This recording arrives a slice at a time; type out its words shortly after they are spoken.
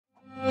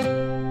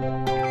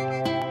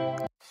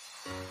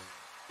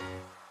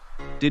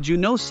Did you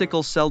know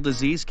sickle cell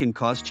disease can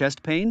cause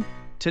chest pain?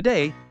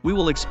 Today, we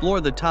will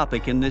explore the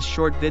topic in this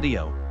short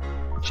video.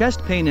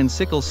 Chest pain in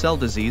sickle cell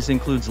disease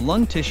includes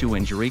lung tissue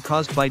injury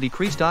caused by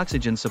decreased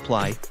oxygen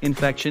supply,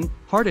 infection,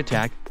 heart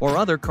attack, or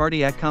other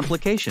cardiac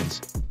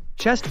complications.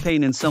 Chest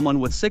pain in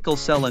someone with sickle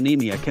cell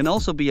anemia can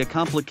also be a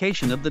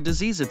complication of the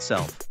disease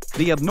itself.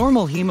 The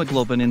abnormal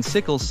hemoglobin in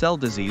sickle cell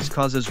disease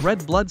causes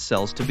red blood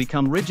cells to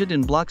become rigid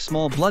and block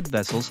small blood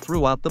vessels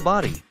throughout the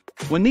body.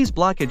 When these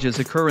blockages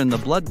occur in the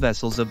blood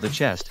vessels of the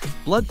chest,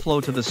 blood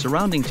flow to the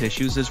surrounding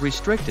tissues is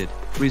restricted,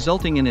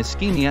 resulting in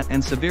ischemia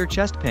and severe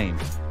chest pain.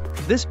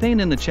 This pain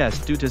in the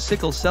chest due to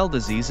sickle cell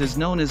disease is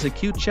known as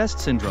acute chest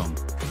syndrome.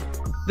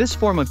 This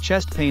form of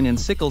chest pain in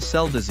sickle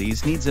cell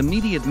disease needs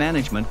immediate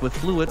management with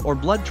fluid or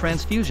blood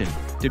transfusion,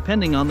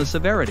 depending on the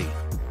severity.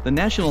 The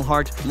National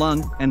Heart,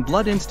 Lung, and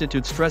Blood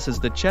Institute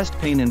stresses that chest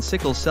pain in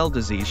sickle cell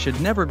disease should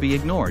never be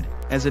ignored,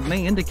 as it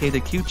may indicate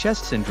acute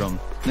chest syndrome,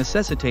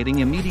 necessitating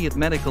immediate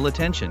medical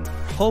attention.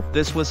 Hope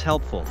this was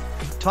helpful.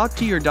 Talk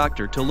to your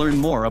doctor to learn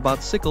more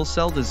about sickle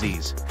cell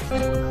disease.